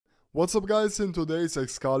What's up guys, in today's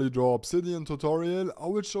Excalidraw Obsidian tutorial I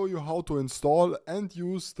will show you how to install and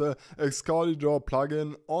use the Excalidraw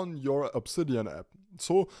plugin on your Obsidian app.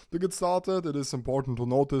 So to get started, it is important to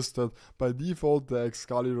notice that by default the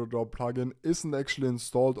Excalidraw plugin isn't actually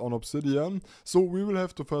installed on Obsidian, so we will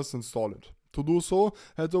have to first install it. To do so,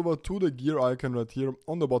 head over to the gear icon right here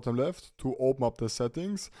on the bottom left to open up the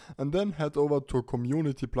settings, and then head over to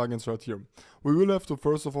community plugins right here. We will have to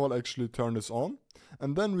first of all actually turn this on,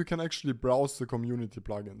 and then we can actually browse the community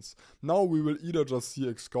plugins. Now we will either just see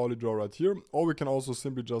Excalidraw right here, or we can also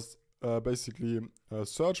simply just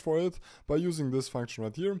search for it by using this function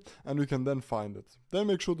right here, and we can then find it. Then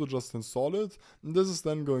make sure to just install it. And this is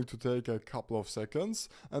then going to take a couple of seconds,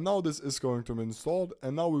 and now this is going to be installed,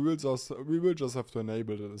 and now we will just have to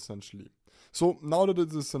enable it essentially. So now that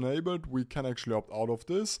it is enabled, we can actually opt out of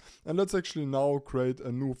this, and let's actually now create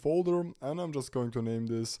a new folder, and I'm just going to name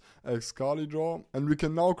this Excalidraw, and we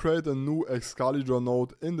can now create a new Excalidraw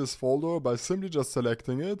node in this folder by simply just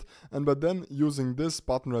selecting it, and by then using this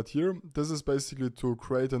button right here. This is basically to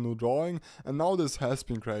create a new drawing, and now this has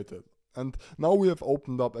been created. And now we have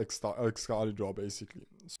opened up Excalidraw basically.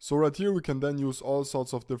 So right here we can then use all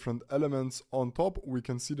sorts of different elements on top. We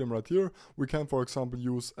can see them right here. We can, for example,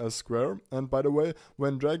 use a square. And by the way,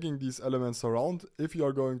 when dragging these elements around, if you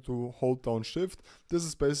are going to hold down shift, this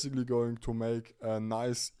is basically going to make a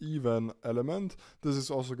nice even element. This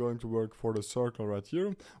is also going to work for the circle right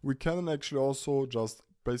here. We can actually also just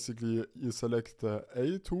basically you select the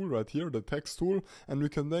A tool right here, the text tool, and we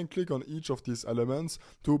can then click on each of these elements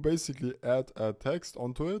to basically add a text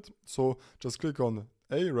onto it. So just click on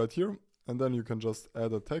A right here, and then you can just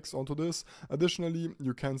add a text onto this. Additionally,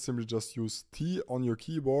 you can simply just use T on your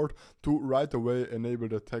keyboard to right away enable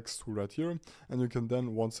the text tool right here, and you can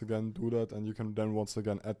then once again do that, and you can then once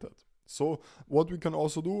again add that. So what we can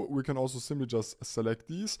also do, we can also simply just select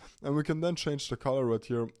these, and we can then change the color right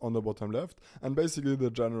here on the bottom left, and basically the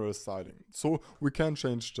general styling. So we can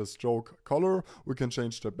change the stroke color, we can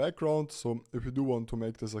change the background. So if you do want to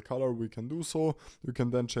make this a color, we can do so. You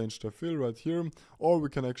can then change the fill right here, or we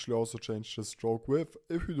can actually also change the stroke width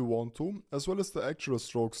if you do want to, as well as the actual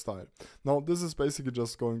stroke style. Now this is basically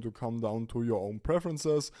just going to come down to your own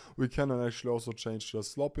preferences. We can then actually also change the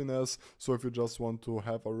sloppiness. So if you just want to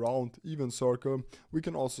have a round even circle, we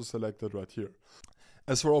can also select it right here.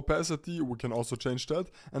 As for opacity, we can also change that,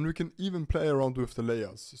 and we can even play around with the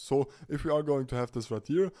layers. So if we are going to have this right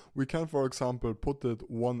here, we can, for example, put it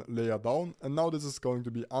one layer down, and now this is going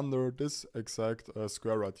to be under this exact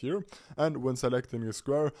square right here. And when selecting a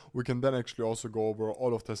square, we can then actually also go over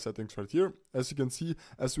all of the settings right here. As you can see,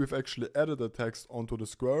 as we've actually added the text onto the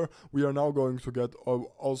square, we are now going to get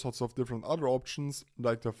all sorts of different other options,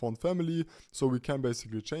 like the font family. So we can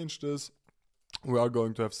basically change this. We are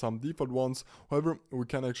going to have some default ones, however we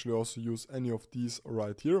can actually also use any of these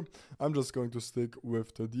right here. I'm just going to stick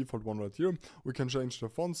with the default one right here. We can change the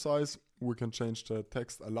font size, we can change the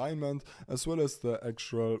text alignment, as well as the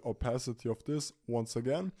actual opacity of this once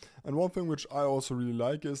again. And one thing which I also really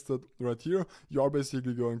like is that right here you are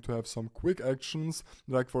basically going to have some quick actions,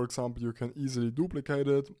 like for example you can easily duplicate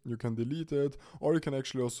it, you can delete it, or you can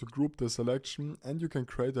actually also group the selection, and you can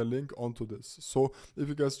create a link onto this. So if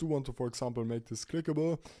you guys do want to, for example, make this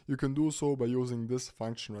clickable, you can do so by using this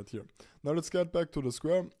function right here. Now let's get back to the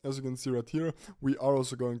square. As you can see right here, we are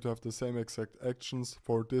also going to have the same exact actions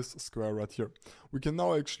for this square right here. We can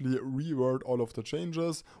now actually reword all of the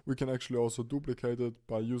changes. We can actually also duplicate it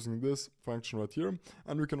by using this function right here,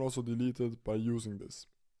 and we can also delete it by using this.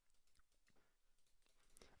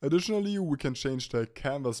 Additionally, we can change the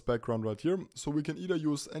canvas background right here, so we can either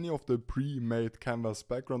use any of the pre-made canvas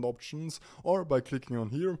background options, or by clicking on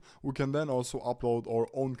here, we can then also upload our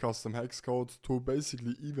own custom hex code to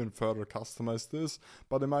basically even further customize this,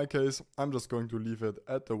 but in my case, I'm just going to leave it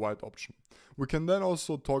at the white option. We can then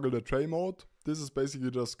also toggle the tray mode. This is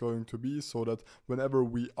basically just going to be so that whenever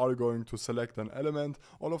we are going to select an element,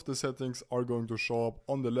 all of the settings are going to show up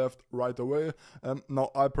on the left right away.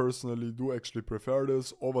 Now I personally do actually prefer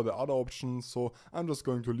this over the other options, so I'm just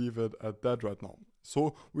going to leave it at that right now.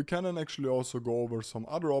 So we can then actually also go over some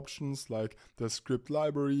other options like the script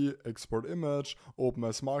library, export image, open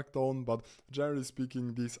as markdown, but generally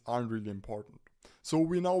speaking these aren't really important. So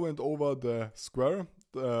we now went over the square,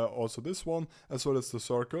 also this one, as well as the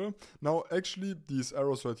circle. Now actually these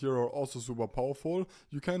arrows right here are also super powerful.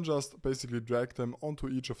 You can just basically drag them onto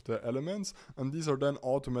each of the elements, and these are then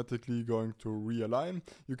automatically going to realign.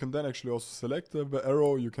 You can then actually also select the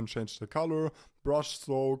arrow, you can change the color, brush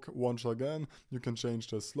stroke once again, you can change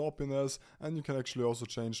the sloppiness, and you can actually also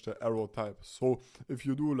change the arrow type. So if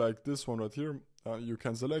you do like this one right here, you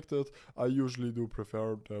can select it. I usually do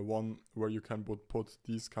prefer the one where you can put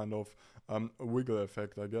these kind of wiggle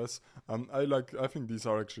effect, I guess. I think these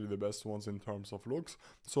are actually the best ones in terms of looks.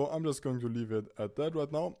 So I'm just going to leave it at that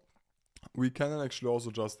right now. We can actually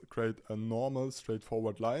also just create a normal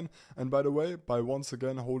straightforward line. And by the way, by once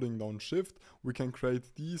again holding down shift, we can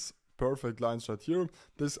create these perfect lines right here.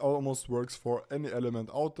 This almost works for any element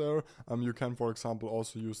out there. You can, for example,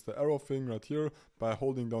 also use the arrow thing right here. By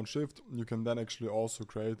holding down shift, you can then actually also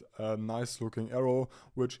create a nice looking arrow,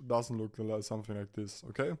 which doesn't look like something like this,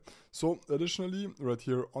 okay? So additionally, right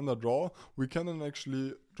here on the draw, we can then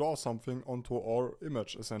actually draw something onto our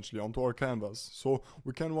image, essentially onto our canvas. So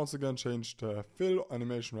we can once again change the fill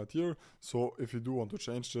animation right here. So if you do want to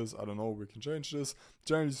change this, I don't know, we can change this.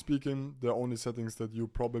 Generally speaking, the only settings that you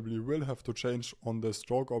probably will have to change on the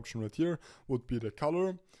stroke option right here would be the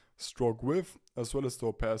color, stroke width, as well as the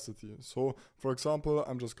opacity. So for example,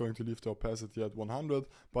 I'm just going to leave the opacity at 100,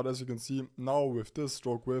 but as you can see now with this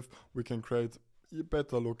stroke width, we can create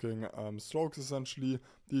better looking strokes essentially.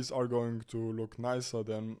 These are going to look nicer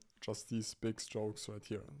than just these big strokes right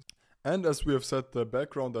here. And as we have set the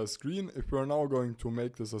background as green, if we are now going to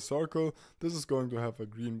make this a circle, this is going to have a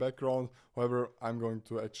green background. However, I'm going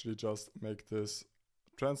to actually just make this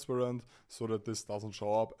transparent so that this doesn't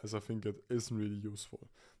show up, as I think it isn't really useful.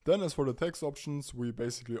 Then as for the text options, we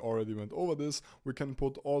basically already went over this. We can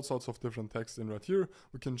put all sorts of different text in right here.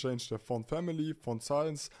 We can change the font family, font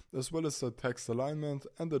size, as well as the text alignment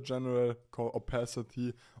and the general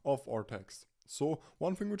opacity of our text. So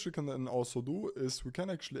one thing which we can then also do is we can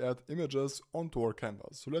actually add images onto our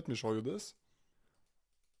canvas. So let me show you this.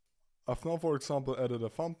 I've now, for example, added a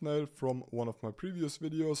thumbnail from one of my previous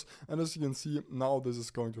videos, and as you can see, now this is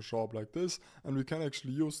going to show up like this, and we can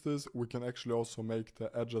actually use this. We can actually also make the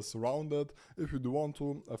edges rounded if you do want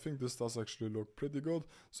to. I think this does actually look pretty good,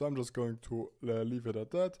 so I'm just going to leave it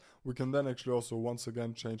at that. We can then actually also once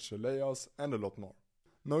again change the layers and a lot more.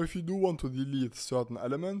 Now if you do want to delete certain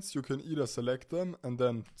elements, you can either select them and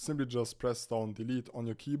then simply just press down delete on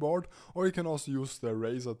your keyboard, or you can also use the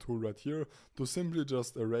eraser tool right here to simply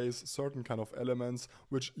just erase certain kind of elements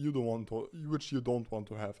which you don't want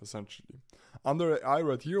to have essentially. Under AI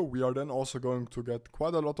right here, we are then also going to get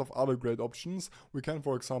quite a lot of other great options. We can,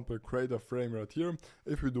 for example, create a frame right here.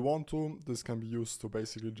 If we do want to, this can be used to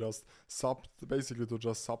basically just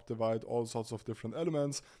subdivide all sorts of different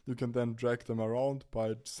elements. You can then drag them around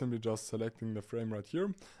by simply just selecting the frame right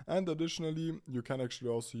here. And additionally, you can actually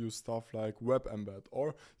also use stuff like web embed,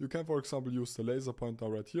 or you can, for example, use the laser pointer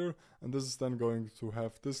right here, and this is then going to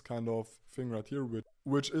have this kind of thing right here,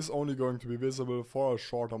 which is only going to be visible for a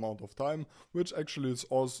short amount of time, which actually is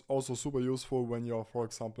also super useful when you're, for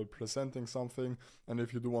example, presenting something. And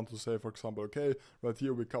if you do want to say, for example, okay, right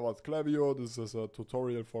here we covered Klaviyo, this is a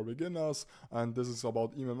tutorial for beginners, and this is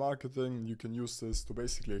about email marketing, you can use this to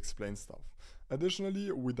basically explain stuff.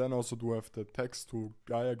 Additionally, we then also do have the text to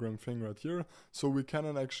diagram thing right here. So we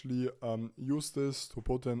can actually use this to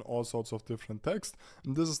put in all sorts of different text.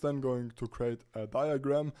 And this is then going to create a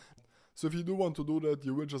diagram. So if you do want to do that,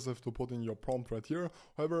 you will just have to put in your prompt right here.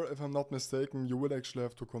 However, if I'm not mistaken, you will actually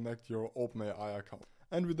have to connect your OpenAI account.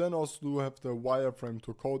 And we then also do have the wireframe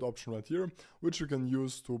to code option right here, which you can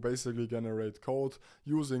use to basically generate code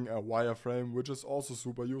using a wireframe, which is also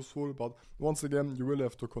super useful. But once again, you will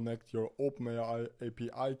have to connect your OpenAI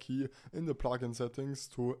API key in the plugin settings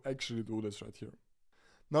to actually do this right here.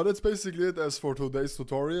 Now that's basically it as for today's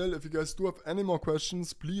tutorial. If you guys do have any more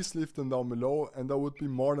questions, please leave them down below and I would be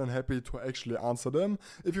more than happy to actually answer them.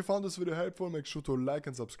 If you found this video helpful, make sure to like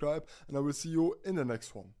and subscribe, and I will see you in the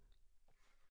next one.